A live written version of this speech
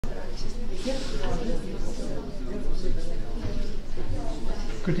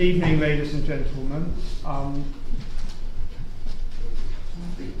Good evening, ladies and gentlemen.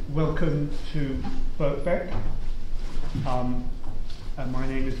 Welcome to Birkbeck. My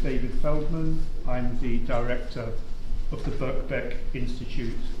name is David Feldman. I'm the director of the Birkbeck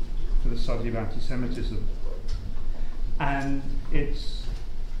Institute for the Study of Anti-Semitism. And it's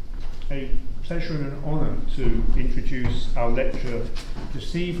a pleasure and an honour to introduce our lecture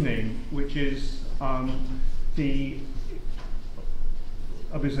this evening, which is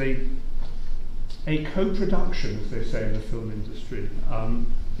obviously a co-production, as they say in the film industry.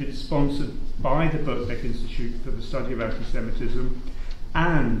 It's sponsored by the Birkbeck Institute for the Study of Anti-Semitism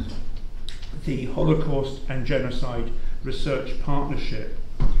and the Holocaust and Genocide Research Partnership,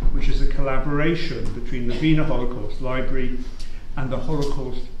 which is a collaboration between the Wiener Holocaust Library and the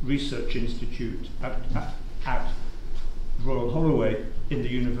Holocaust Research Institute at Royal Holloway in the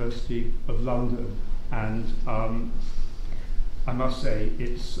University of London. And I must say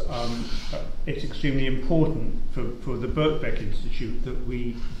it's extremely important for the Birkbeck Institute that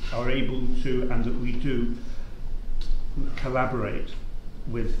we are able to and that we do collaborate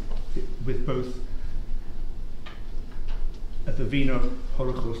with both the Wiener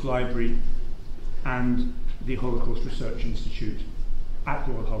Holocaust Library and the Holocaust Research Institute at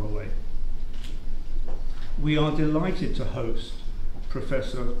Royal Holloway. We are delighted to host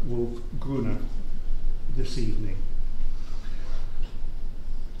Professor Wolf Gruner this evening.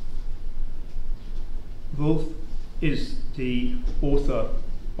 Wolf is the author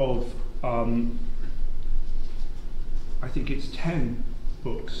of, I think it's 10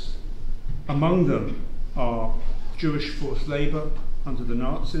 books. Among them are Jewish Forced Labour under the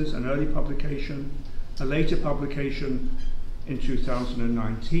Nazis, an early publication, a later publication in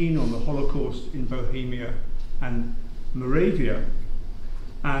 2019 on the Holocaust in Bohemia and Moravia,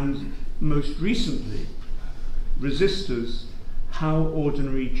 and most recently, Resistors: How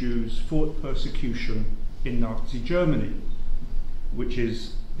Ordinary Jews Fought Persecution in Nazi Germany, which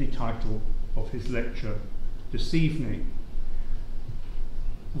is the title of his lecture this evening.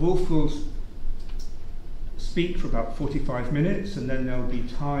 Wolf will speak for about 45 minutes, and then there'll be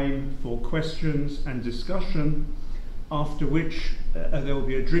time for questions and discussion, after which there will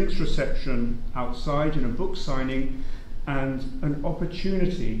be a drinks reception outside and a book signing and an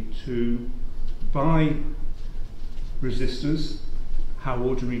opportunity to buy Resistors: How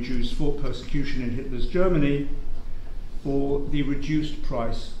Ordinary Jews Fought Persecution in Hitler's Germany for the reduced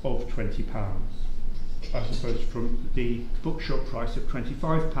price of £20, as opposed from the bookshop price of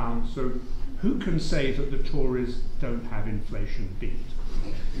 £25. So who can say that the Tories don't have inflation beat?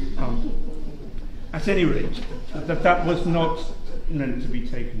 At any rate, that was not meant to be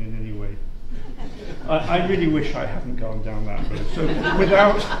taken in any way. I really wish I hadn't gone down that road. So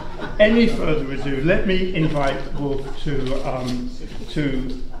without any further ado, let me invite Wolf to come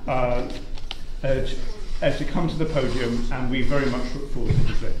to the podium, and we very much look forward to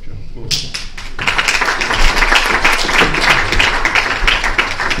his lecture. Wolf.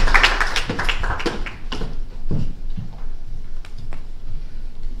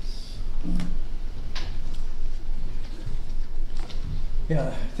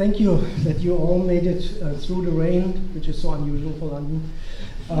 Yeah, thank you that you all made it through the rain, which is so unusual for London.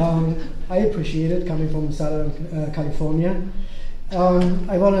 I appreciate it, coming from Southern California.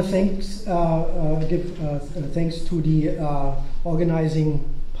 I want to give thanks to the organizing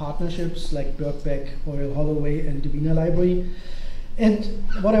partnerships like Birkbeck, Royal Holloway, and the Wiener Library. And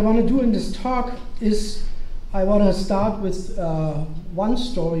what I want to do in this talk is I want to start with one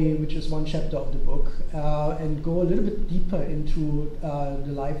story, which is one chapter of the book, and go a little bit deeper into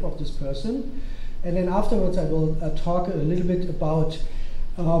the life of this person. And then afterwards I will talk a little bit about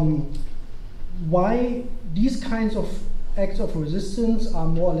why these kinds of acts of resistance are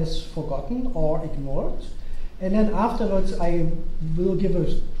more or less forgotten or ignored. And then afterwards I will give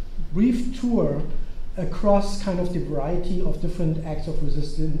a brief tour across kind of the variety of different acts of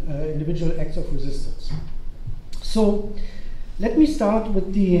resistance, individual acts of resistance. So let me start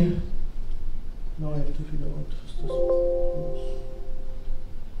with the, now I have to figure out this.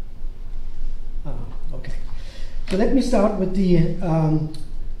 Okay. So let me start with the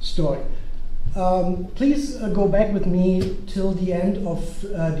story. Please go back with me till the end of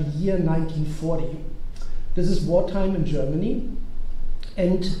the year 1940. This is wartime in Germany,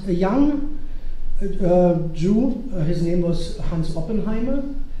 and a young Jew, his name was Hans Oppenheimer,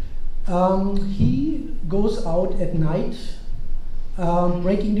 he goes out at night,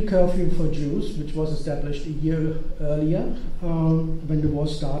 breaking the curfew for Jews, which was established a year earlier when the war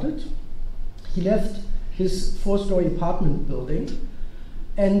started. He left his 4-story apartment building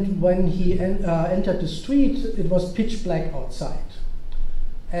and when he entered the street, it was pitch black outside.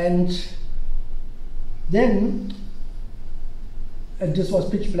 And then, and this was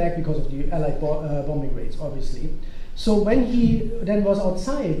pitch black because of the Allied bombing raids, obviously. So when he then was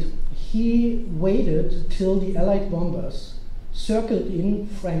outside, he waited till the Allied bombers circled in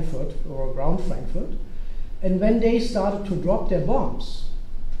Frankfurt, or around Frankfurt, and when they started to drop their bombs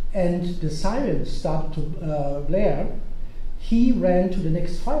and the sirens started to blare, he ran to the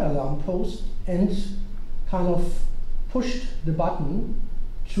next fire alarm post and kind of pushed the button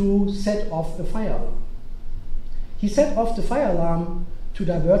to set off a fire alarm. He set off the fire alarm to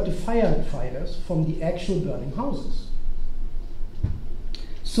divert the firefighters from the actual burning houses.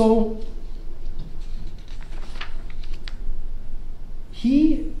 So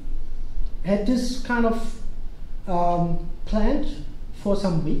he had this kind of planned for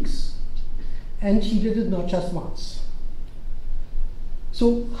some weeks, and he did it not just once.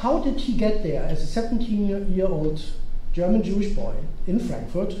 So how did he get there as a 17-year-old German Jewish boy in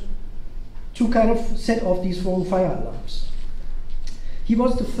Frankfurt to kind of set off these four fire alarms? He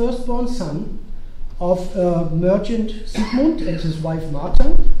was the firstborn son of merchant Sigmund and his wife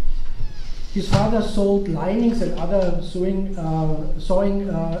Martha. His father sold linings and other sewing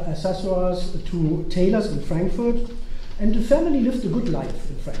accessories to tailors in Frankfurt, and the family lived a good life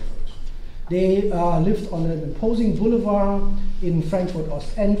in Frankfurt. They lived on an imposing boulevard in Frankfurt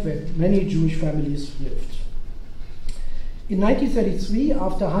Ostend, where many Jewish families lived. In 1933,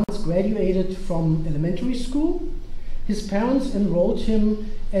 after Hans graduated from elementary school, his parents enrolled him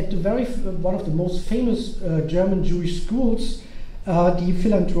at one of the most famous German Jewish schools, the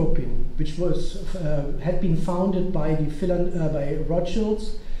Philanthropien, which had been founded by by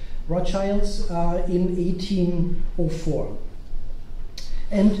Rothschilds in 1804.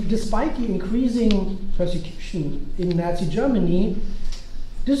 And despite the increasing persecution in Nazi Germany,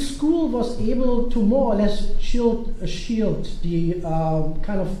 this school was able to more or less shield the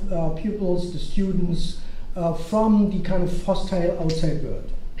kind of pupils, the students, from the kind of hostile outside world,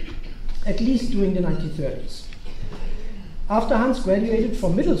 at least during the 1930s. After Hans graduated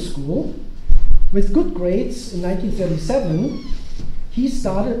from middle school, with good grades in 1937, he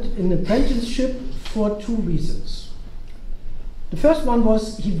started an apprenticeship for two reasons. The first one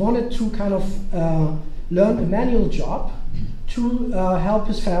was he wanted to kind of learn a manual job to help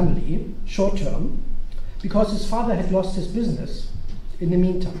his family short term, because his father had lost his business in the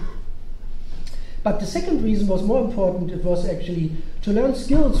meantime. But the second reason was more important. It was actually to learn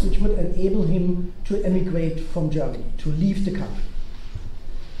skills which would enable him to emigrate from Germany, to leave the country.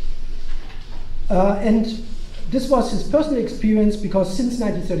 And this was his personal experience, because since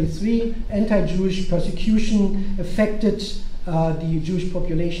 1933, anti-Jewish persecution affected the Jewish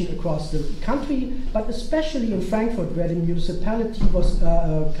population across the country, but especially in Frankfurt, where the municipality was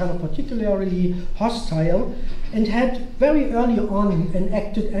kind of particularly hostile and had very early on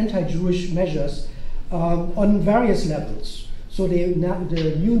enacted anti-Jewish measures on various levels. So the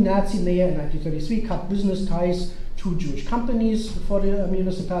new Nazi mayor in 1933 cut business ties to Jewish companies for the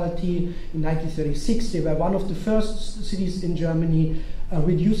municipality. In 1936, they were one of the first cities in Germany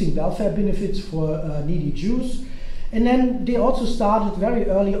reducing welfare benefits for needy Jews. And then they also started very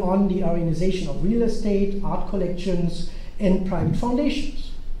early on the Aryanization of real estate, art collections, and private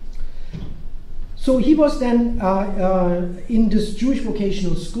foundations. So he was then in this Jewish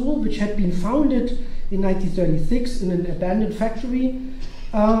vocational school, which had been founded in 1936 in an abandoned factory,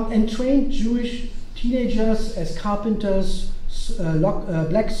 and trained Jewish teenagers as carpenters,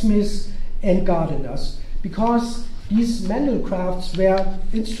 blacksmiths, and gardeners, because these manual crafts were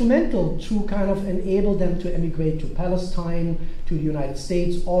instrumental to kind of enable them to emigrate to Palestine, to the United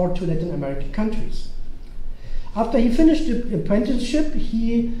States, or to Latin American countries. After he finished the apprenticeship,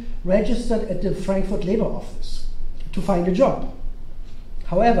 he registered at the Frankfurt Labor Office to find a job.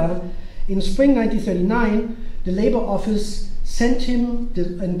 However, in spring 1939, the Labor Office sent him,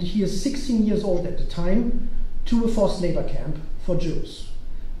 and he is 16 years old at the time, to a forced labor camp for Jews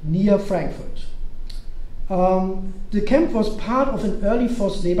near Frankfurt. The camp was part of an early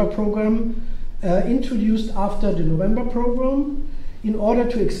forced labor program introduced after the November program in order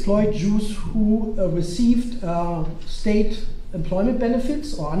to exploit Jews who received state employment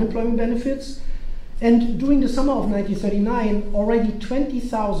benefits or unemployment benefits. And during the summer of 1939, already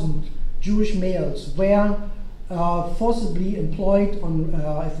 20,000 Jewish males were forcibly employed on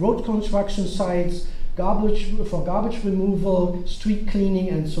at road construction sites, for garbage removal, street cleaning,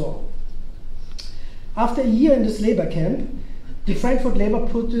 and so on. After a year in this labor camp, the Frankfurt Labor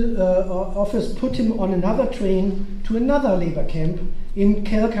Office put him on another train to another labor camp in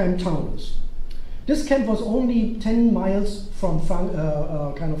Kelkheim Taunus. This camp was only 10 miles from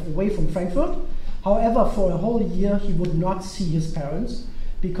kind of away from Frankfurt. However, for a whole year he would not see his parents,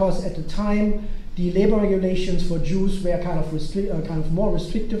 because at the time the labor regulations for Jews were kind of more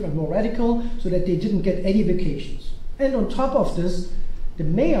restrictive and more radical, so that they didn't get any vacations. And on top of this, the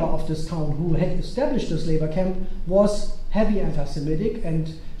mayor of this town, who had established this labor camp, was heavy anti-Semitic,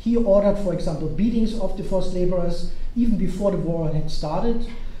 and he ordered, for example, beatings of the forced laborers even before the war had started,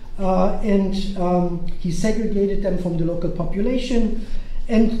 and he segregated them from the local population.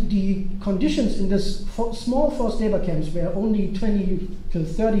 And the conditions in this small forced labor camps, where only 20 to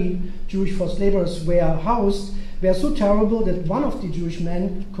 30 Jewish forced laborers were housed, were so terrible that one of the Jewish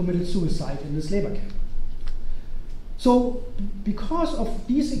men committed suicide in this labor camp. So because of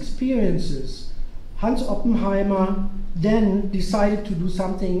these experiences, Hans Oppenheimer then decided to do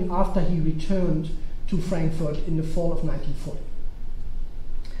something after he returned to Frankfurt in the fall of 1940.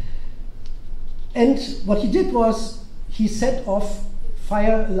 And what he did was he set off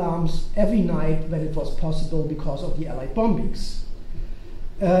fire alarms every night when it was possible because of the Allied bombings,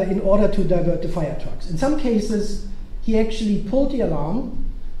 in order to divert the fire trucks. In some cases, he actually pulled the alarm,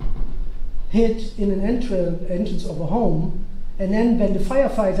 hid in an entrance of a home, and then when the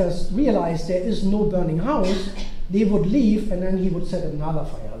firefighters realized there is no burning house, they would leave, and then he would set another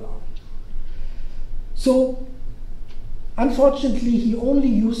fire alarm. So, unfortunately, he only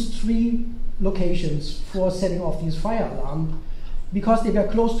used 3 locations for setting off these fire alarms, because they were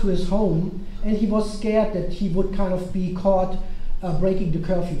close to his home, and he was scared that he would kind of be caught breaking the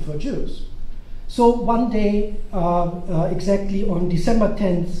curfew for Jews. So one day, exactly on December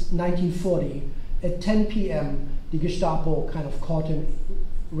 10th, 1940, at 10 p.m., the Gestapo kind of caught him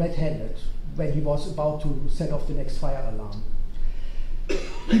red-handed when he was about to set off the next fire alarm.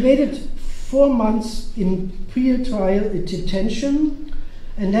 He waited 4 months in pre-trial detention,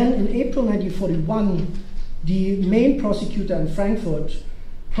 and then in April 1941, the main prosecutor in Frankfurt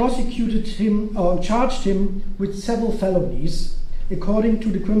prosecuted him, charged him with several felonies according to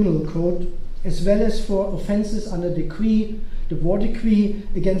the criminal code, as well as for offenses under the war decree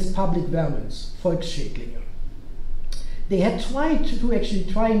against public vermins, Volksschädlinge. They had tried to actually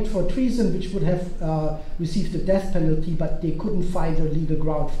try it for treason, which would have received the death penalty, but they couldn't find a legal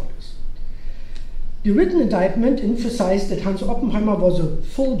ground for this. The written indictment emphasized that Hans Oppenheimer was a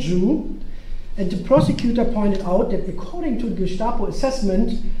full Jew, and the prosecutor pointed out that according to the Gestapo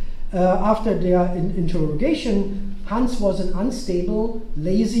assessment, after their interrogation, Hans was an unstable,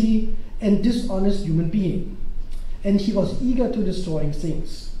 lazy, and dishonest human being, and he was eager to destroy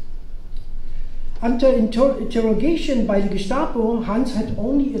things. Under interrogation by the Gestapo, Hans had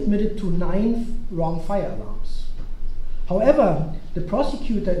only admitted to 9 wrong fire alarms. However, the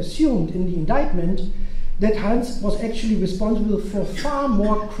prosecutor assumed in the indictment that Hans was actually responsible for far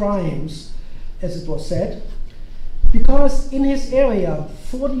more crimes, as it was said, because in his area,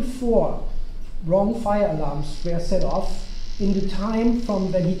 44 wrong fire alarms were set off in the time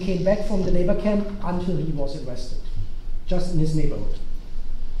from when he came back from the labor camp until he was arrested, just in his neighborhood.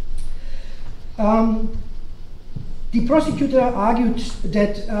 The prosecutor argued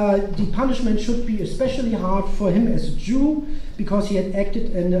that the punishment should be especially hard for him as a Jew, because he had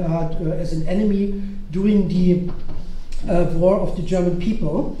acted as an enemy during the war of the German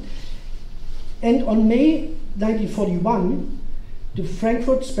people. And on May 1941, the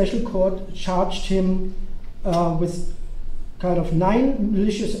Frankfurt Special Court charged him with kind of 9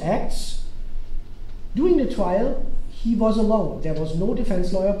 malicious acts. During the trial, he was alone. There was no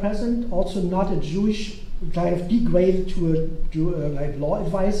defense lawyer present, also not a Jewish kind of degraded to a like law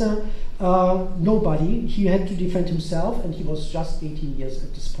advisor. Nobody. He had to defend himself, and he was just 18 years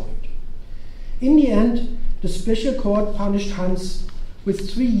at this point. In the end, the Special Court punished Hans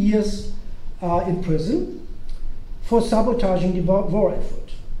with 3 years in prison for sabotaging the war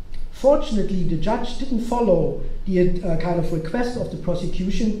effort. Fortunately, the judge didn't follow the kind of request of the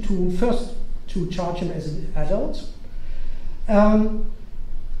prosecution to charge him as an adult,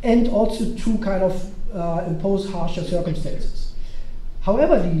 and also to kind of impose harsher circumstances.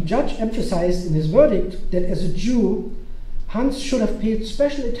 However, the judge emphasized in his verdict that as a Jew, Hans should have paid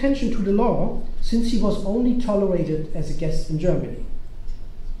special attention to the law, since he was only tolerated as a guest in Germany.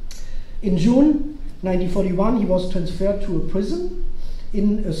 In June 1941, he was transferred to a prison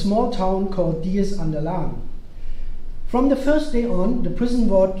in a small town called Diez an der Lahn. From the first day on, the prison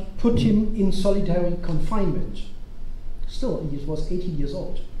ward put him in solitary confinement. Still, he was 18 years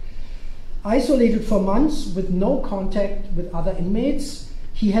old. Isolated for months with no contact with other inmates,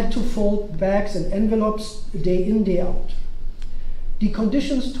 he had to fold bags and envelopes day in, day out. The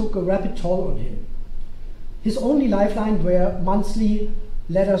conditions took a rapid toll on him. His only lifeline were monthly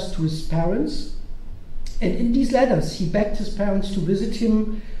letters to his parents, And in these letters, he begged his parents to visit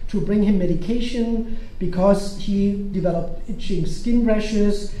him, to bring him medication, because he developed itching skin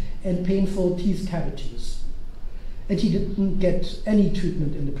rashes and painful teeth cavities. And he didn't get any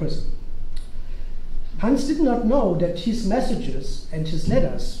treatment in the prison. Hans did not know that his messages and his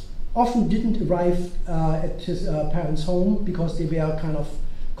letters often didn't arrive at his parents' home, because they were kind of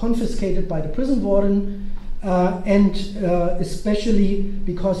confiscated by the prison warden, and especially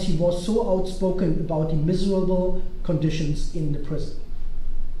because he was so outspoken about the miserable conditions in the prison.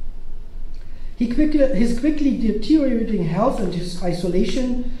 His quickly deteriorating health and his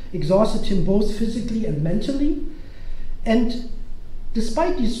isolation exhausted him both physically and mentally. And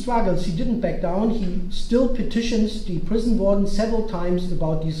despite these struggles, he didn't back down. He still petitions the prison warden several times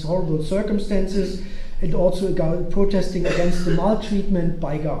about these horrible circumstances, and also protesting against the maltreatment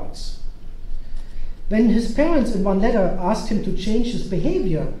by guards. When his parents in one letter asked him to change his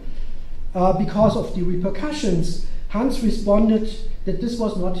behavior because of the repercussions, Hans responded that this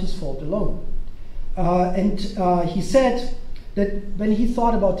was not his fault alone. And he said that when he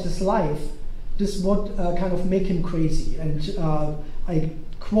thought about his life, this would kind of make him crazy. And I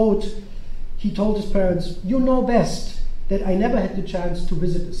quote, he told his parents, "You know best that I never had the chance to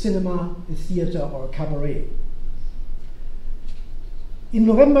visit a cinema, a theater, or a cabaret." In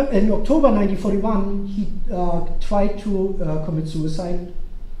October 1941, he tried to commit suicide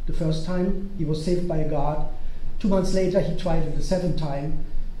the first time. He was saved by a guard. 2 months later, he tried it a second time,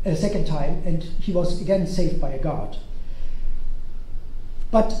 and he was again saved by a guard.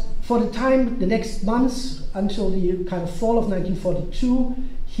 But for the next months, until the kind of fall of 1942,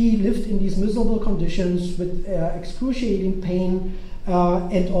 he lived in these miserable conditions with excruciating pain,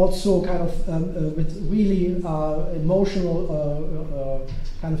 and also kind of with really emotional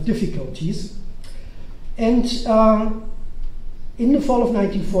kind of difficulties. And in the fall of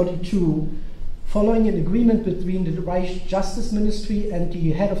 1942, following an agreement between the Reich Justice Ministry and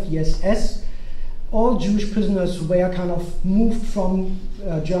the head of the SS, all Jewish prisoners were kind of moved from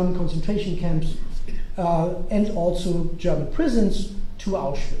German concentration camps and also German prisons to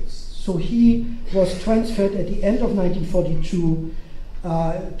Auschwitz. So he was transferred at the end of 1942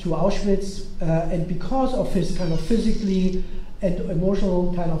 to Auschwitz, and because of his kind of physically and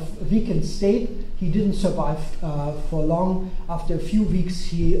emotional kind of weakened state, he didn't survive for long. After a few weeks,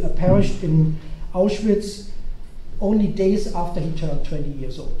 he perished in Auschwitz, only days after he turned 20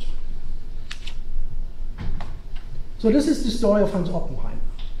 years old. So this is the story of Hans Oppenheimer.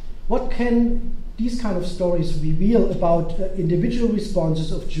 What can these kind of stories reveal about individual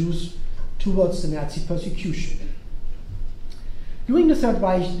responses of Jews towards the Nazi persecution? During the Third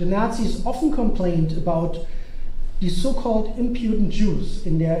Reich, the Nazis often complained about the so-called impudent Jews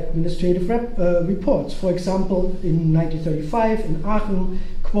in their administrative reports. For example, in 1935 in Aachen,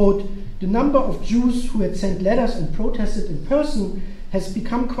 quote, "The number of Jews who had sent letters and protested in person has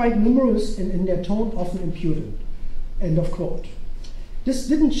become quite numerous and in their tone often impudent," end of quote. This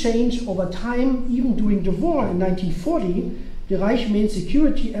didn't change over time. Even during the war in 1940, the Reich Main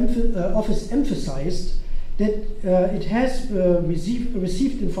Security Office emphasized that it has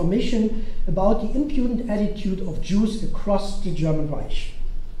received information about the impudent attitude of Jews across the German Reich.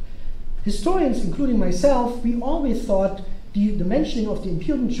 Historians, including myself, we always thought the mentioning of the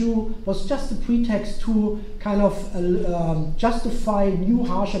impudent Jew was just a pretext to kind of justify new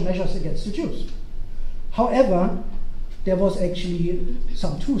harsher measures against the Jews. However, there was actually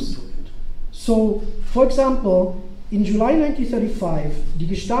some truth to it. So, for example, in July 1935, the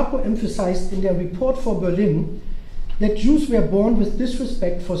Gestapo emphasized in their report for Berlin that Jews were born with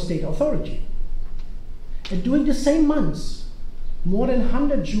disrespect for state authority. And during the same months, more than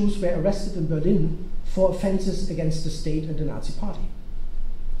 100 Jews were arrested in Berlin for offenses against the state and the Nazi Party.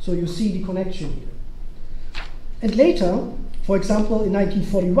 So you see the connection here. And later, for example, in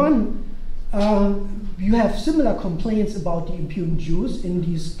 1941, you have similar complaints about the impudent Jews in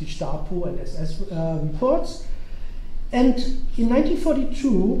these Gestapo and SS reports. And in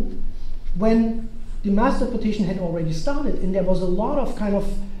 1942, when the mass deportation had already started and there was a lot of kind of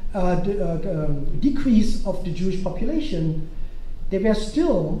decrease of the Jewish population, there were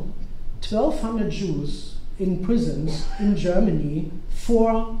still 1,200 Jews in prisons in Germany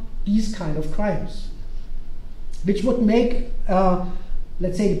for these kind of crimes, which would make,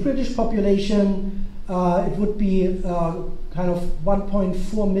 let's say, the British population, it would be kind of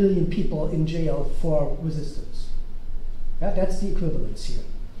 1.4 million people in jail for resistance. Yeah, that's the equivalence here.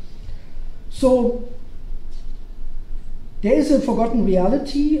 So there is a forgotten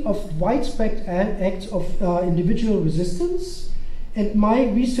reality of widespread acts of individual resistance, and my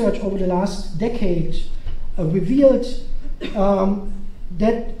research over the last decade revealed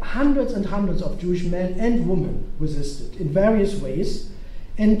that hundreds and hundreds of Jewish men and women resisted in various ways,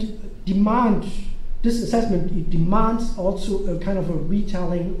 and this assessment, it demands also a kind of a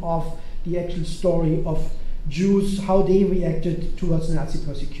retelling of the actual story of Jews, how they reacted towards Nazi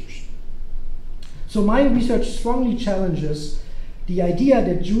persecution. So my research strongly challenges the idea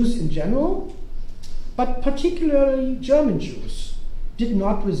that Jews in general, but particularly German Jews, did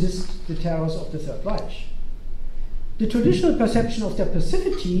not resist the terrors of the Third Reich. The traditional perception of their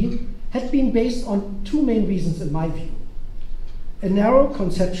passivity had been based on two main reasons in my view: a narrow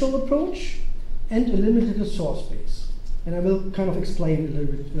conceptual approach and a limited source base. And I will kind of explain a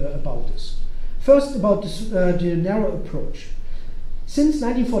little bit about this. First, about the narrow approach. Since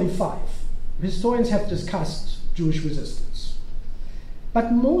 1945, historians have discussed Jewish resistance,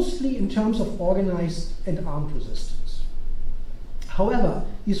 but mostly in terms of organized and armed resistance. However,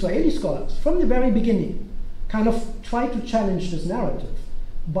 Israeli scholars, from the very beginning, kind of tried to challenge this narrative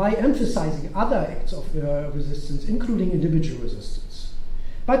by emphasizing other acts of resistance, including individual resistance.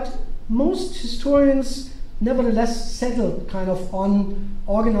 But most historians nevertheless settled kind of on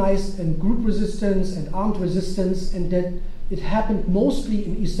organized and group resistance and armed resistance, and that it happened mostly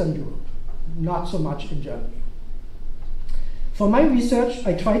in Eastern Europe, not so much in Germany. For my research,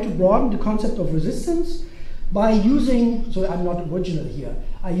 I tried to broaden the concept of resistance by using, so I'm not original here,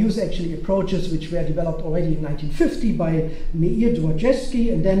 I use actually approaches which were developed already in 1950 by Meir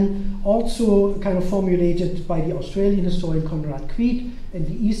Dwojewski, and then also kind of formulated by the Australian historian Konrad Kviet and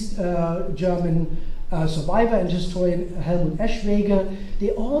the East German survivor and historian Helmut Eschwege.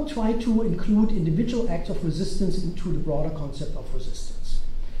 They all try to include individual acts of resistance into the broader concept of resistance.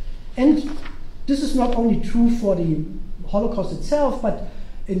 And this is not only true for the Holocaust itself, but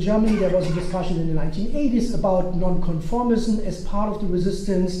in Germany there was a discussion in the 1980s about nonconformism as part of the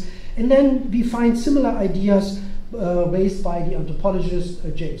resistance. And then we find similar ideas raised by the anthropologist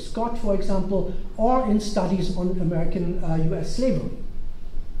James Scott, for example, or in studies on American US slavery.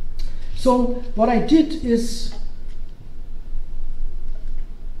 So what I did is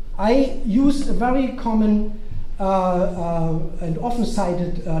I used a very common and often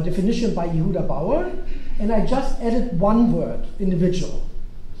cited definition by Yehuda Bauer, and I just added one word, individual.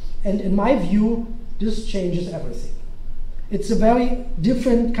 And in my view, this changes everything. It's a very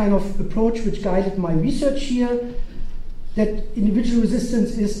different kind of approach which guided my research here, that individual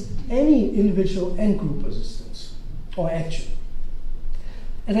resistance is any individual and group resistance or action.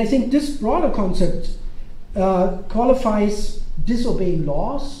 And I think this broader concept qualifies disobeying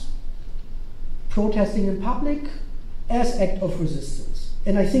laws, protesting in public, as act of resistance.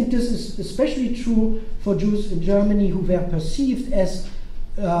 And I think this is especially true for Jews in Germany who were perceived as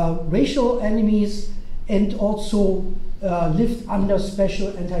racial enemies and also lived under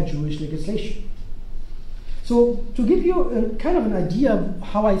special anti-Jewish legislation. So to give you a kind of an idea of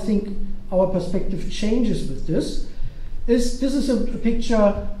how I think our perspective changes with this is a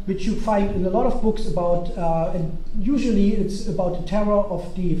picture which you find in a lot of books about, and usually it's about the terror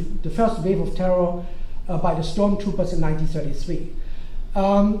of the first wave of terror by the stormtroopers in 1933.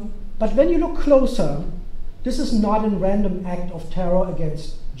 But when you look closer, this is not a random act of terror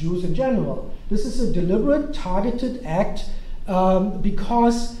against Jews in general. This is a deliberate, targeted act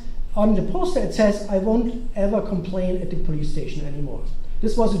because on the poster it says, "I won't ever complain at the police station anymore."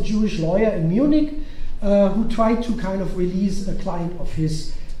 This was a Jewish lawyer in Munich who tried to kind of release a client of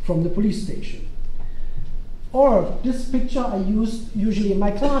his from the police station. Or this picture I used usually in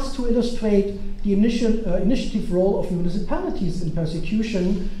my class to illustrate the initiative role of municipalities in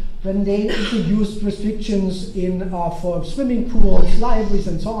persecution when they introduced restrictions for swimming pools, libraries,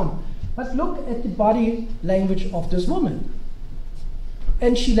 and so on. But look at the body language of this woman.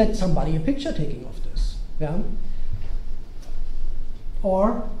 And she let somebody a picture taking of this. Yeah?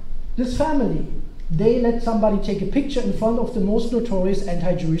 Or this family. They let somebody take a picture in front of the most notorious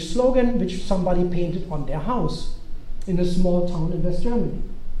anti-Jewish slogan which somebody painted on their house in a small town in West Germany.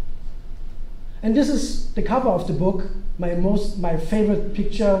 And this is the cover of the book, my favorite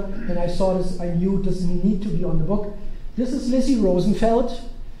picture. When I saw this, I knew this needed to be on the book. This is Lizzie Rosenfeld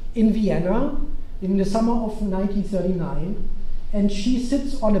in Vienna in the summer of 1939, and she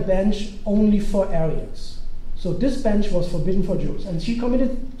sits on a bench only for Aryans. So this bench was forbidden for Jews, and she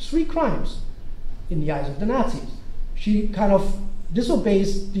committed 3 crimes in the eyes of the Nazis. She kind of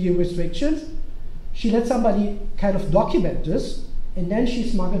disobeys the restrictions, she let somebody kind of document this, and then she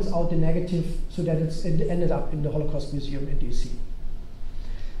smuggles out the negative so that it ended up in the Holocaust Museum in DC.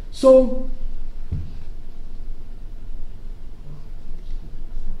 So,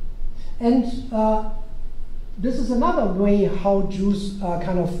 and this is another way how Jews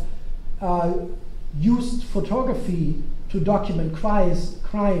kind of used photography to document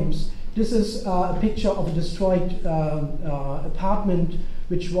crimes. This is a picture of a destroyed apartment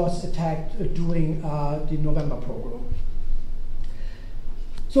which was attacked during the November pogrom.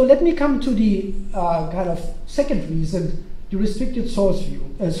 So let me come to the kind of second reason, the restricted source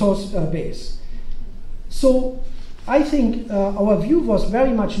base. So I think our view was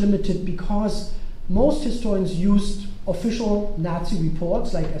very much limited because most historians used official Nazi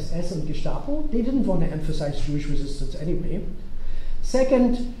reports like SS and Gestapo. They didn't want to emphasize Jewish resistance anyway.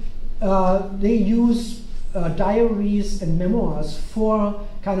 Second, they use diaries and memoirs for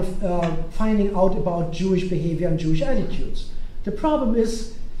kind of finding out about Jewish behavior and Jewish attitudes. The problem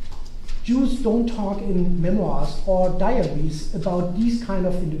is Jews don't talk in memoirs or diaries about these kind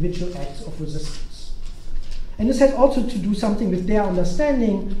of individual acts of resistance. And this has also to do something with their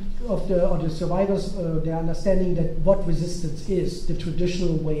understanding of the survivors, their understanding that what resistance is, the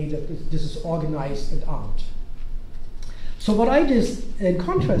traditional way that this is organized and armed. So what I did, in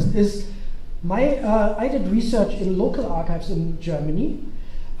contrast, is I did research in local archives in Germany.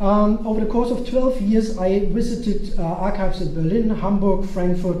 Over the course of 12 years, I visited archives in Berlin, Hamburg,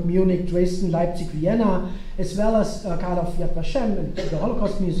 Frankfurt, Munich, Dresden, Leipzig, Vienna, as well as kind of Yad Vashem and the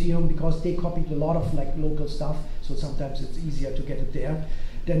Holocaust Museum, because they copied a lot of like local stuff. So sometimes it's easier to get it there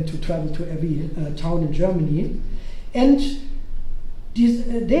than to travel to every town in Germany. And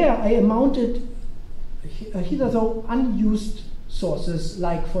there I amounted hitherto unused sources,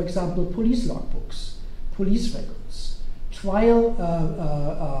 like, for example, police logbooks, police records, trial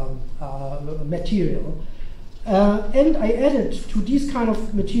material. And I added to these kind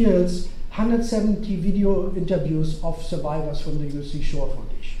of materials 170 video interviews of survivors from the USC Shoah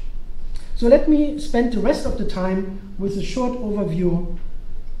Foundation. So let me spend the rest of the time with a short overview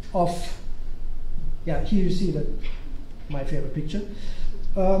of, here you see that my favorite picture.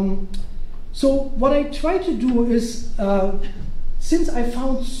 So what I try to do is, since I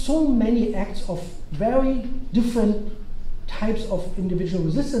found so many acts of very different types of individual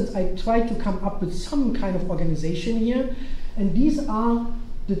resistance, I try to come up with some kind of organization here. And these are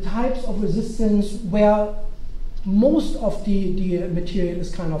the types of resistance where most of the material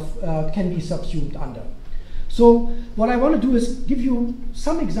is kind of can be subsumed under. So what I want to do is give you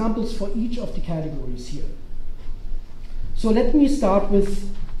some examples for each of the categories here. So let me start with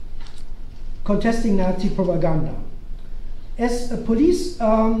contesting Nazi propaganda. As police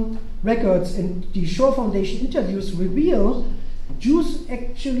records and the Shoah Foundation interviews reveal, Jews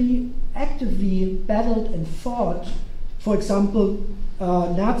actually actively battled and fought, for example,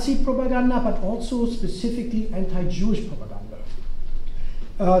 Nazi propaganda, but also specifically anti-Jewish propaganda.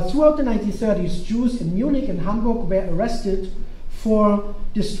 Throughout the 1930s, Jews in Munich and Hamburg were arrested for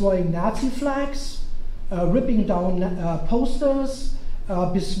destroying Nazi flags, ripping down posters,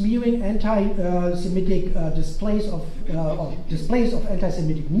 besmearing anti-Semitic displays of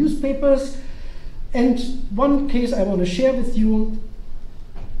anti-Semitic newspapers. And one case I want to share with you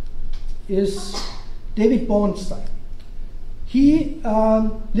is David Bornstein. He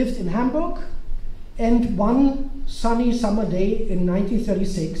lived in Hamburg, and one sunny summer day in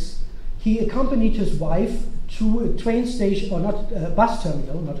 1936, he accompanied his wife to a train station, or not a bus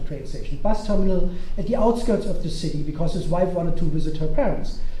terminal, not a train station, bus terminal at the outskirts of the city, because his wife wanted to visit her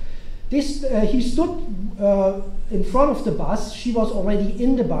parents. He stood in front of the bus. She was already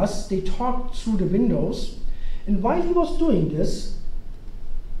in the bus. They talked through the windows. And while he was doing this,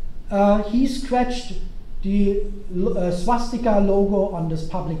 he scratched the swastika logo on this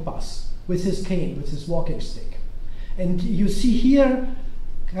public bus with his cane, with his walking stick. And you see here,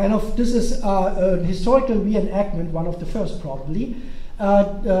 kind of, this is a historical reenactment, one of the first probably.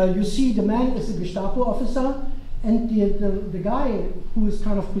 You see the man is a Gestapo officer, and the guy who is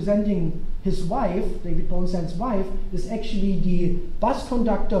kind of presenting his wife, David Bornstein's wife, is actually the bus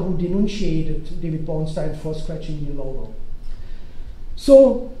conductor who denunciated David Bornstein for scratching the logo.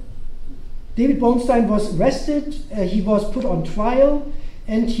 So David Bornstein was arrested, he was put on trial,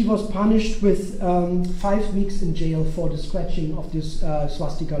 and he was punished with 5 weeks in jail for the scratching of this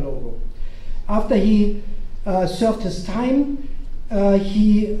swastika logo. After he served his time,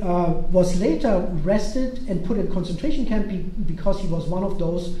 he was later arrested and put in a concentration camp because he was one of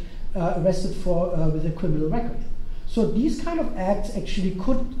those arrested with a criminal record. So these kind of acts actually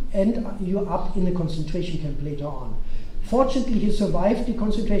could end you up in a concentration camp later on. Fortunately, he survived the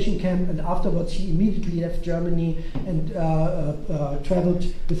concentration camp, and afterwards he immediately left Germany and traveled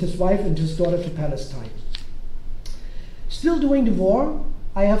with his wife and his daughter to Palestine. Still during the war,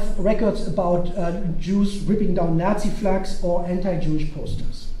 I have records about Jews ripping down Nazi flags or anti-Jewish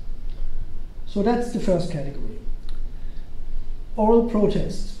posters. So that's the first category. Oral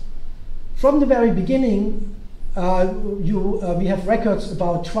protests. From the very beginning, we have records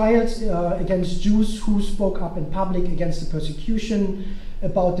about trials against Jews who spoke up in public against the persecution,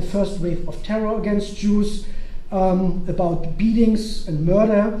 about the first wave of terror against Jews, about beatings and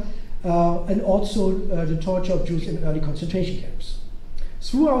murder, and also the torture of Jews in early concentration camps.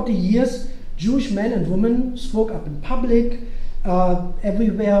 Throughout the years, Jewish men and women spoke up in public,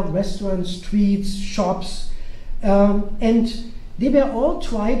 everywhere, restaurants, streets, shops, and they were all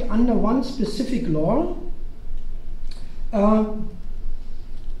tried under one specific law,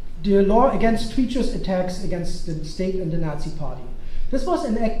 the law against treacherous attacks against the state and the Nazi party. This was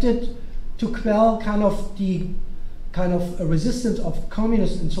enacted to quell the resistance of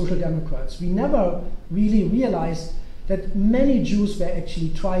communists and social democrats. We never really realized that many Jews were actually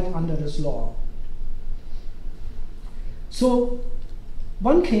tried under this law. So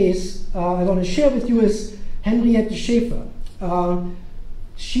one case I want to share with you is Henriette Schäfer.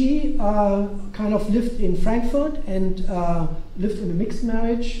 She lived in Frankfurt and lived in a mixed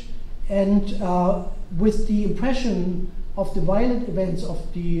marriage, and with the impression of the violent events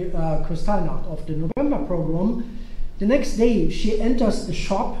of the Kristallnacht, of the November pogrom, the next day she enters a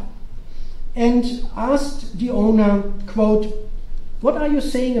shop and asked the owner, quote, "What are you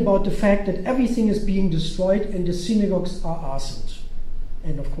saying about the fact that everything is being destroyed and the synagogues are arsoned?"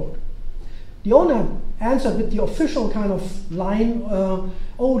 End of quote. The owner answered with the official kind of line,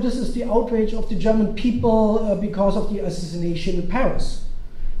 "Oh, this is the outrage of the German people because of the assassination in Paris."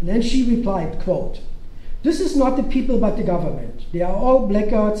 And then she replied, quote, "This is not the people but the government. They are all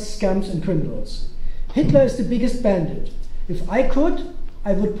blackguards, scams and criminals. Hitler is the biggest bandit. If I could,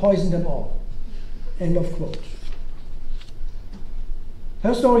 I would poison them all." End of quote.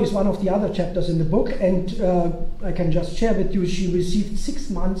 Her story is one of the other chapters in the book, and I can just share with you, she received 6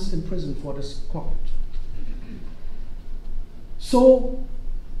 months in prison for this comment. So,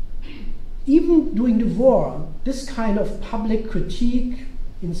 even during the war, this kind of public critique,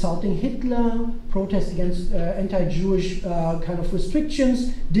 insulting Hitler, protest against anti-Jewish kind of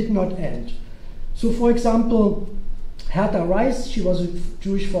restrictions did not end. So, for example, Hertha Reis, she was a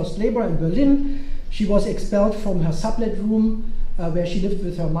Jewish forced labor in Berlin. She was expelled from her sublet room where she lived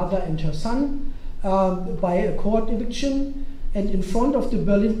with her mother and her son by a court eviction. And in front of the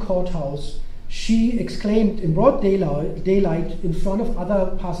Berlin courthouse, she exclaimed in broad daylight in front of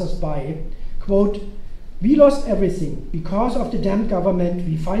other passers-by, quote, "We lost everything. Because of the damned government,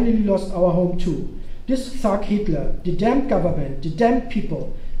 we finally lost our home too. This thug Hitler, the damned government, the damned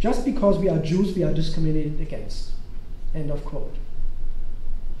people. Just because we are Jews, we are discriminated against." End of quote.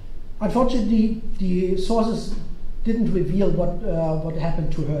 Unfortunately, the sources didn't reveal what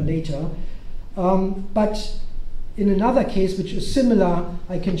happened to her later. But in another case, which is similar,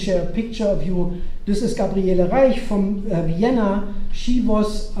 I can share a picture of you. This is Gabriele Reich from Vienna. She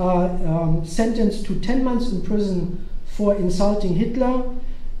was sentenced to 10 months in prison for insulting Hitler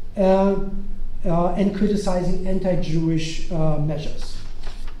and criticizing anti-Jewish measures.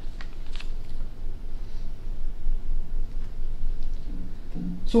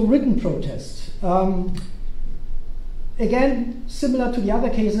 So written protest. Again, similar to the other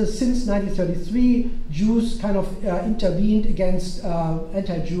cases, since 1933, Jews kind of intervened against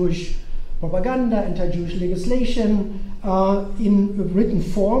anti-Jewish propaganda, anti-Jewish legislation in written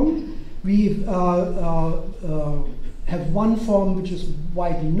form. We have one form which is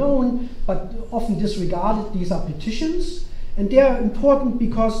widely known, but often disregarded. These are petitions. And they are important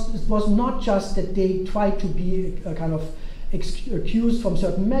because it was not just that they tried to be kind of accused from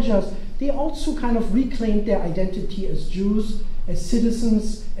certain measures, they also kind of reclaimed their identity as Jews, as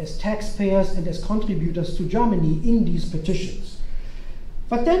citizens, as taxpayers, and as contributors to Germany in these petitions.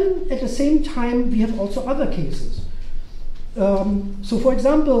 But then, at the same time, we have also other cases. So, for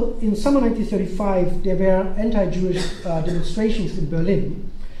example, in summer 1935, there were anti-Jewish demonstrations in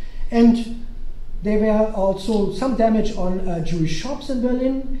Berlin, and there were also some damage on Jewish shops in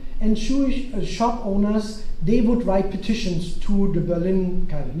Berlin, and Jewish shop owners, they would write petitions to the Berlin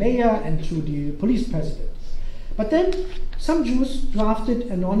kind of mayor and to the police president. But then some Jews drafted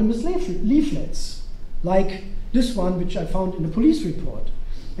anonymous leaflets, like this one, which I found in a police report.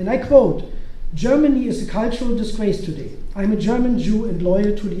 And I quote, "Germany is a cultural disgrace today. I'm a German Jew and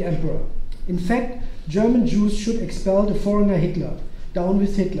loyal to the emperor. In fact, German Jews should expel the foreigner Hitler. Down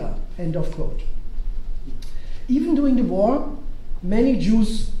with Hitler." End of quote. Even during the war, many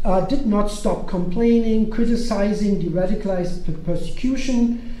Jews did not stop complaining, criticizing the radicalized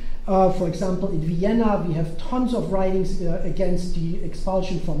persecution. For example, in Vienna, we have tons of writings against the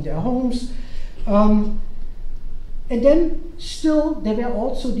expulsion from their homes. And then still, there were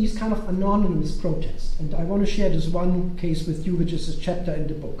also these kind of anonymous protests. And I want to share this one case with you, which is a chapter in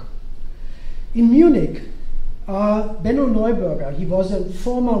the book. In Munich, Benno Neuberger, he was a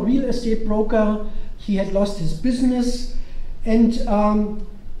former real estate broker. He had lost his business, and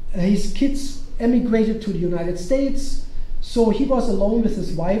his kids emigrated to the United States. So he was alone with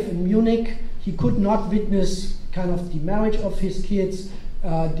his wife in Munich. He could not witness kind of the marriage of his kids,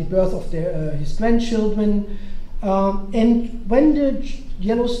 the birth of his grandchildren. And when the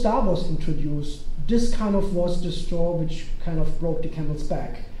Yellow Star was introduced, this kind of was the straw which kind of broke the camel's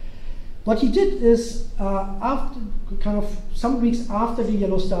back. What he did is, after kind of some weeks after the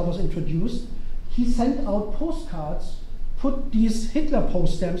Yellow Star was introduced, he sent out postcards, put these Hitler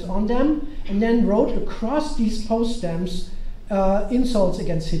post stamps on them, and then wrote across these post stamps insults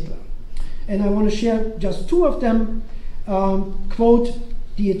against Hitler. And I want to share just two of them. Quote,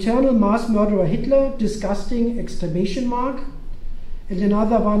 "The eternal mass murderer Hitler, disgusting, exclamation mark." And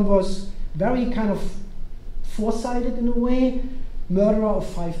another one was very kind of foresighted in a way, "Murderer of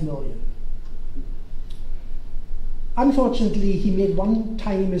 5 million." Unfortunately, he made one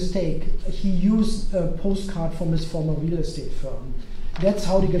tiny mistake. He used a postcard from his former real estate firm. That's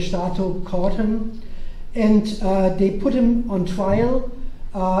how the Gestapo caught him. And they put him on trial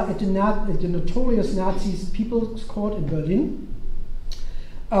at the notorious Nazis' People's Court in Berlin.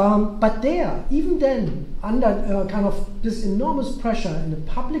 But there, even then, under kind of this enormous pressure in the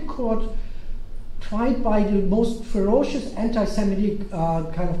public court, tried by the most ferocious anti-Semitic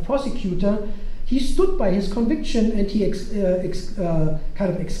kind of prosecutor, he stood by his conviction, and he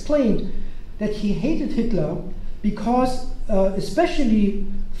kind of explained that he hated Hitler because, especially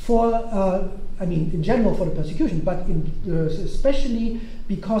for, I mean, in general for the persecution, but especially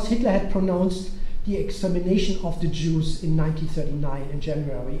because Hitler had pronounced the extermination of the Jews in 1939 in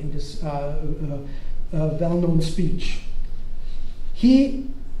January in this well-known speech. He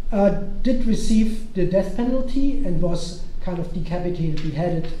did receive the death penalty and was kind of decapitated,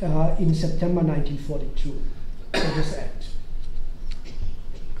 beheaded in September 1942 for this act.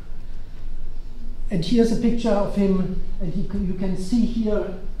 And here's a picture of him, and you can see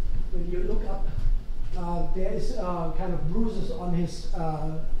here, when you look up, there is kind of bruises on his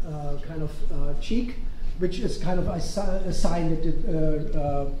kind of cheek, which is kind of a sign that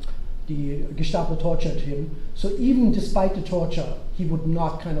the Gestapo tortured him. So even despite the torture, he would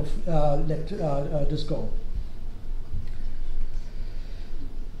not kind of let this go.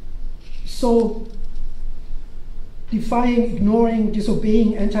 So, defying, ignoring,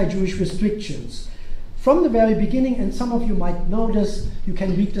 disobeying anti-Jewish restrictions. From the very beginning, and some of you might know this, you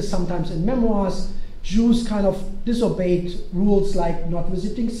can read this sometimes in memoirs, Jews kind of disobeyed rules like not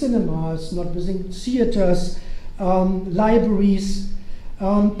visiting cinemas, not visiting theaters, libraries,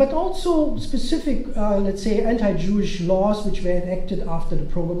 but also specific, let's say, anti-Jewish laws which were enacted after the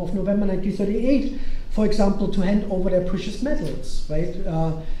pogrom of November 1938, for example, to hand over their precious metals, right?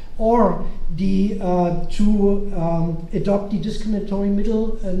 Or to adopt the discriminatory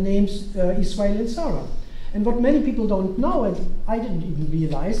middle names Israel and Sarah. And what many people don't know, and I didn't even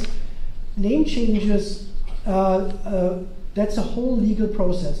realize, name changes, that's a whole legal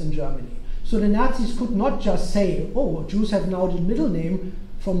process in Germany. So the Nazis could not just say, oh, Jews have now the middle name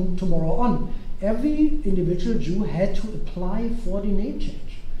from tomorrow on. Every individual Jew had to apply for the name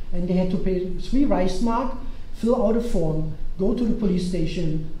change. And they had to pay 3 Reichsmark, fill out a form, go to the police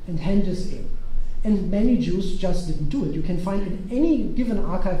station, and hand this in. And many Jews just didn't do it. You can find in any given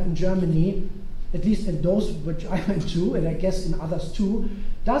archive in Germany, at least in those which I went to, and I guess in others too,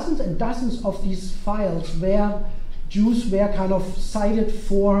 dozens and dozens of these files where Jews were kind of cited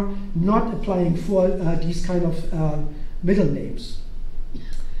for not applying for these kind of middle names.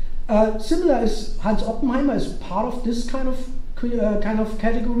 Similar is Hans Oppenheimer is part of this kind of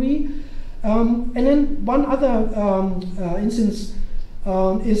category. And then one other instance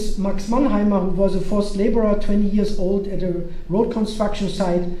is Max Mannheimer, who was a forced laborer, 20 years old, at a road construction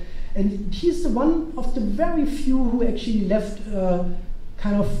site. And he's the one of the very few who actually left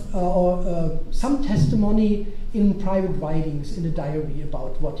some testimony in private writings in a diary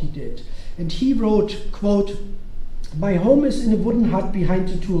about what he did. And he wrote, quote, "My home is in a wooden hut behind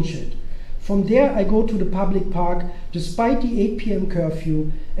the tool shed. From there I go to the public park despite the 8 p.m.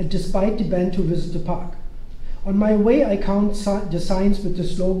 curfew and despite the ban to visit the park. On my way I count the signs with the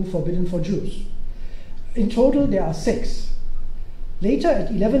slogan 'Forbidden for Jews.' In total there are 6. Later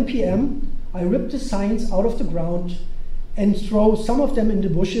at 11 p.m. I rip the signs out of the ground and throw some of them in the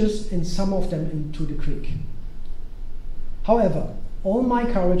bushes and some of them into the creek. However, all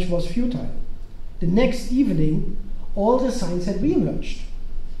my courage was futile. The next evening, all the signs had re-emerged.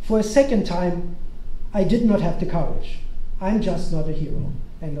 For a second time, I did not have the courage. I'm just not a hero."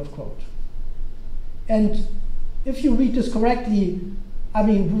 End of quote. And if you read this correctly, I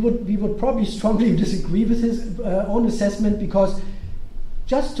mean, we would probably strongly disagree with his own assessment, because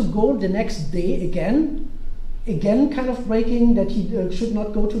just to go the next day again kind of breaking that he should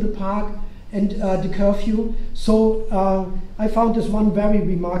not go to the park, and the curfew. So I found this one very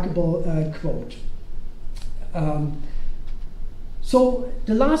remarkable quote. So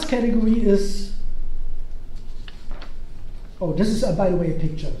the last category is, oh, this is, by the way, a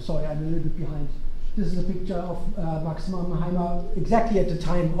picture. Sorry, I'm a little bit behind. This is a picture of Max Mannheimer exactly at the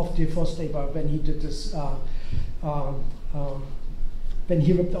time of the forced labor, when he did this, when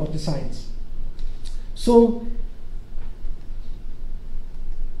he ripped out the signs. So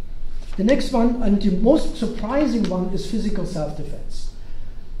the next one, and the most surprising one, is physical self-defense.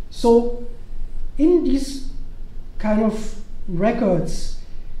 So in these kind of records,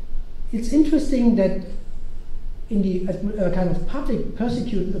 it's interesting that in the kind of public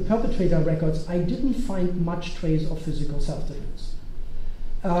perpetrator records, I didn't find much trace of physical self-defense.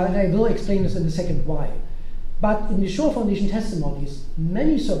 And I will explain this in a second why. But in the Shoah Foundation testimonies,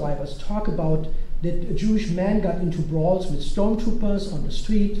 many survivors talk about that Jewish men got into brawls with stormtroopers on the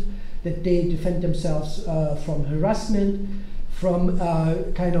street, that they defend themselves from harassment, from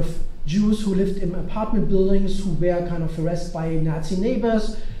kind of Jews who lived in apartment buildings who were kind of harassed by Nazi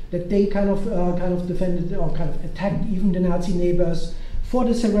neighbors, that they kind of defended or kind of attacked even the Nazi neighbors for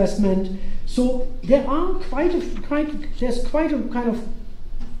this harassment. So there are there's quite a kind of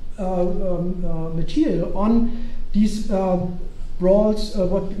material on these brawls,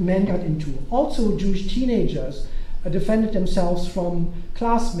 what men got into. Also, Jewish teenagers defended themselves from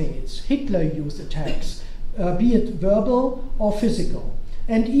classmates, Hitler used attacks, be it verbal or physical.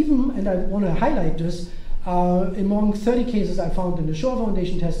 And even, and I want to highlight this, among 30 cases I found in the Shoah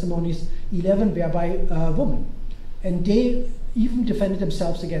Foundation testimonies, 11 were by women. And they even defended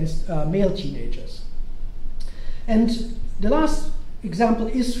themselves against male teenagers. And the last example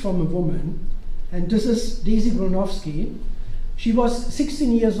is from a woman, and this is Daisy Gronowski. She was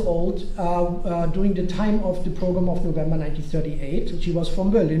 16 years old during the time of the pogrom of November 1938. She was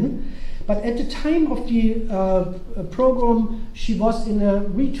from Berlin. But at the time of the pogrom, she was in a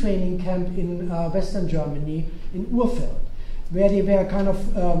retraining camp in Western Germany, in Urfeld, where they were kind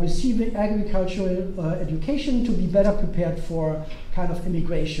of receiving agricultural education to be better prepared for kind of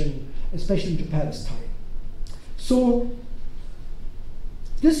immigration, especially to Palestine. So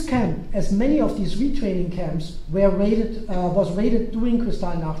this camp, as many of these retraining camps, was raided during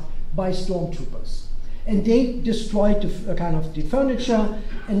Kristallnacht by stormtroopers. And they destroyed the kind of the furniture,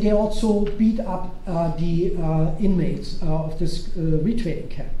 and they also beat up the inmates of this retraining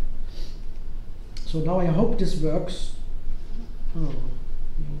camp. So now I hope this works. Oh,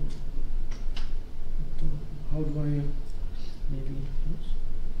 how do I maybe?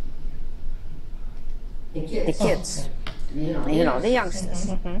 The kids. You know, the youngsters.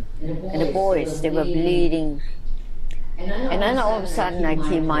 And the boys, they were bleeding. And then all of a sudden it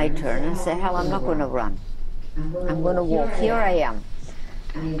came my turn. I said, hell, I'm not going to run. I'm going to walk. Here I am.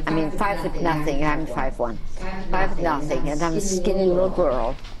 I mean, 5'0", I'm 5'1". 5'0", and I'm a skinny little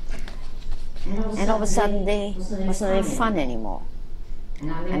girl. And all of a sudden, they wasn't any fun anymore.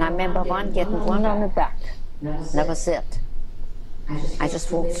 And I remember getting one on the back. That was it. I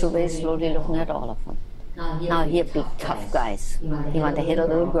just walked through very slowly, looking at all of them. Now here, big tough guys. He want to hit a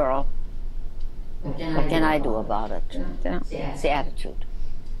little girl. What can I do about it? You know, it's the attitude.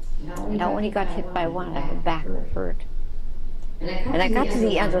 Now when he got hit by one, my back hurt. And I got to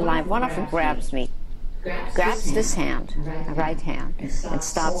the end of the line. One of them grabs me, grabs this hand, the right hand, and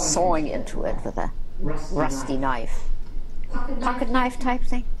starts sawing into it with a rusty knife. Pocket knife type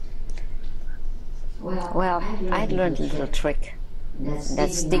thing. Well, I'd learned a little trick.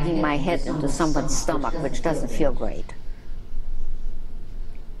 That's sticking my head into someone's stomach, which doesn't feel great.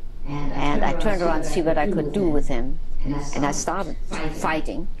 And I turned around to see what I could do with him. And I started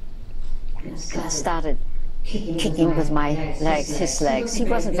fighting. And I started kicking with my legs, his legs. He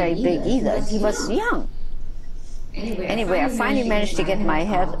wasn't very big either. He was young. Anyway, I finally managed to get my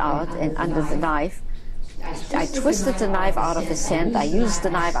head out and under the knife. I twisted the knife out of his hand. I used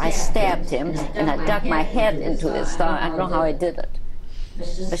the knife. I stabbed him. And I dug my head into his stomach. I don't know how I did it.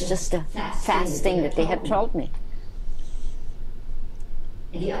 It was just a fast thing that they had told me.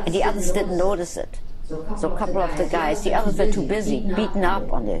 And the others didn't notice it. So a couple of the guys, the others were too busy, beaten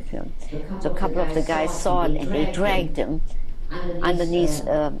up on their film. So a couple of the guys saw it and they dragged him underneath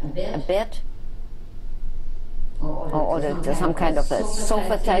a bed or some kind of a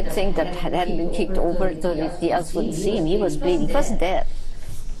sofa type thing that hadn't been kicked over so that the others wouldn't see him. He was bleeding. He wasn't dead,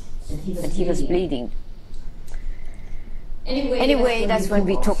 but he was bleeding. Anyway, that's when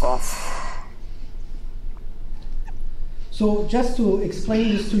we took off. So just to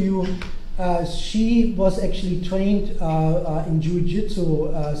explain this to you, she was actually trained in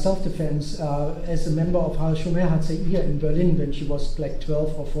jiu-jitsu self-defense as a member of Holloway in Berlin when she was like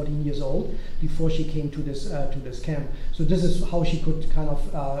 12 or 14 years old before she came to this camp. So this is how she could kind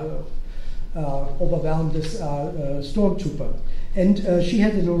of overwhelm this stormtrooper. And she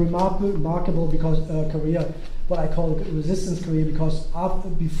had a remarkable career, what I call a resistance career, because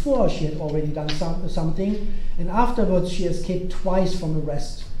before she had already done something, and afterwards she escaped twice from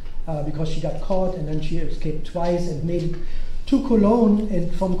arrest because she got caught, and then she escaped twice and made it to Cologne,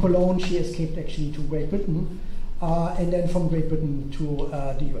 and from Cologne she escaped actually to Great Britain, and then from Great Britain to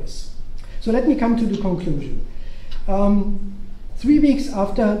the US. So let me come to the conclusion. 3 weeks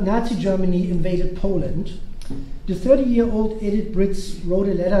after Nazi Germany invaded Poland, the 30-year-old Edith Britz wrote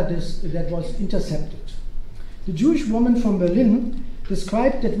a letter that was intercepted. The Jewish woman from Berlin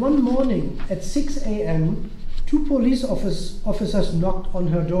described that one morning at 6 a.m., 2 police officers knocked on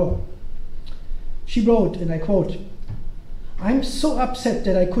her door. She wrote, and I quote, "I'm so upset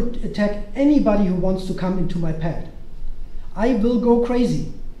that I could attack anybody who wants to come into my pad. I will go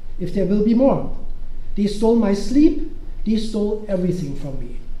crazy if there will be more. They stole my sleep, they stole everything from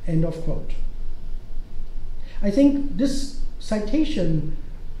me." End of quote. I think this citation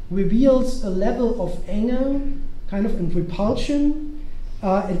reveals a level of anger, kind of, and repulsion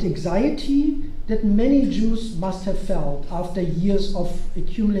and anxiety that many Jews must have felt after years of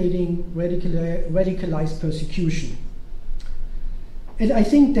accumulating radicalized persecution. And I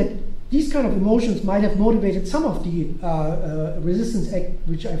think that these kind of emotions might have motivated some of the resistance act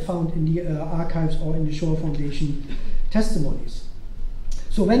which I found in the archives or in the Shoah Foundation testimonies.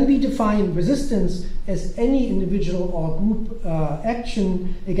 So when we define resistance as any individual or group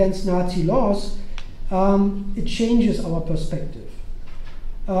action against Nazi laws, it changes our perspective.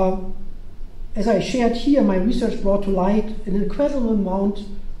 As I shared here, my research brought to light an incredible amount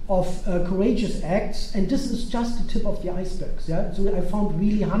of courageous acts, and this is just the tip of the icebergs. Yeah? So I found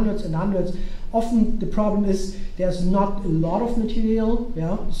really hundreds and hundreds. Often the problem is there's not a lot of material.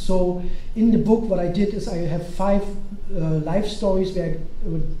 Yeah? So in the book, what I did is I have 5 life stories where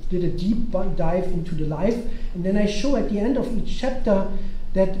I did a deep dive into the life, and then I show at the end of each chapter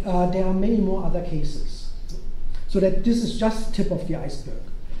that there are many more other cases. So that this is just the tip of the iceberg.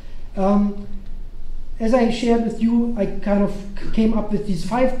 As I shared with you, I kind of came up with these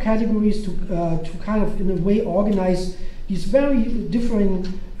 5 categories to kind of, in a way, organize these very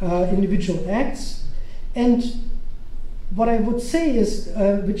differing individual acts. And what I would say is,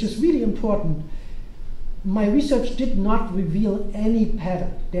 which is really important, my research did not reveal any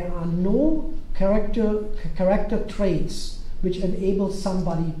pattern. There are no character traits which enable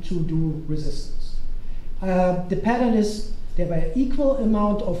somebody to do resistance. The pattern is there were equal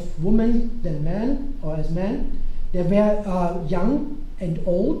amount of women than men, or as men. There were young and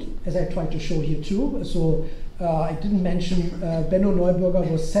old, as I tried to show here too. So I didn't mention Benno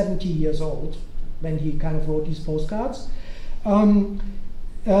Neuberger was 70 years old when he kind of wrote these postcards.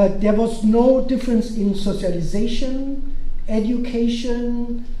 There was no difference in socialization,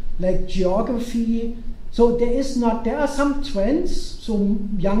 education, like geography. So there are some trends. So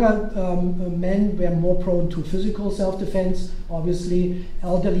younger men were more prone to physical self-defense. Obviously,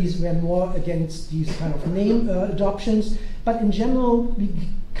 elderlies were more against these kind of name adoptions. But in general, we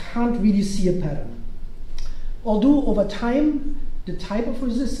can't really see a pattern. Although over time, the type of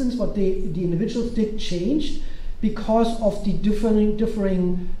resistance, what the individuals did, changed because of the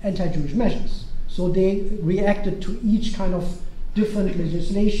differing anti-Jewish measures. So they reacted to each kind of different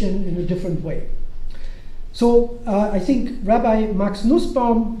legislation in a different way. So I think Rabbi Max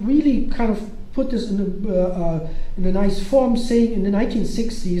Nussbaum really kind of put this in a nice form, saying in the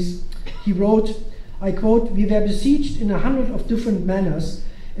 1960s, he wrote, I quote, "We were besieged in 100 of different manners,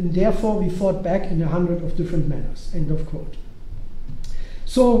 and therefore we fought back in 100 of different manners," end of quote.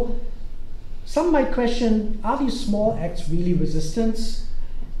 So some might question, are these small acts really resistance?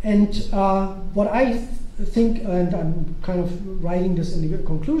 And what I think, and I'm kind of writing this in the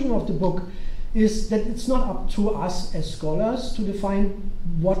conclusion of the book, is that it's not up to us as scholars to define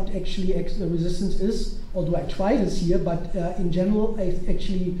what actually resistance is, although I try this here, but in general,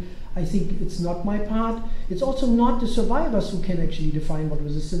 I think it's not my part. It's also not the survivors who can actually define what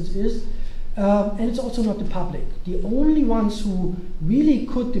resistance is, and it's also not the public. The only ones who really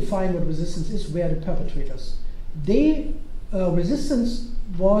could define what resistance is were the perpetrators. Resistance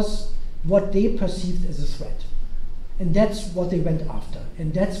was what they perceived as a threat. And that's what they went after,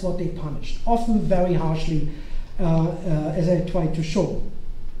 and that's what they punished, often very harshly, as I tried to show.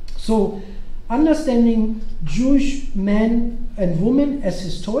 So, understanding Jewish men and women as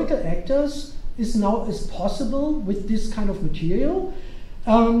historical actors is possible with this kind of material.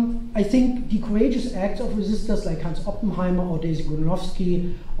 I think the courageous acts of resistors like Hans Oppenheimer or Daisy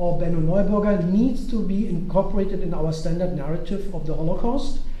Gunowski or Benno Neuberger needs to be incorporated in our standard narrative of the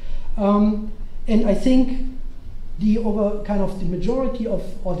Holocaust. And I think the majority of,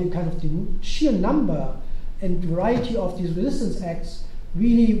 or the kind of the sheer number and variety of these resistance acts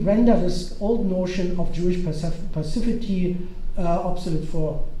really render this old notion of Jewish passivity obsolete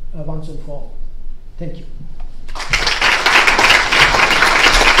for once and for all. Thank you.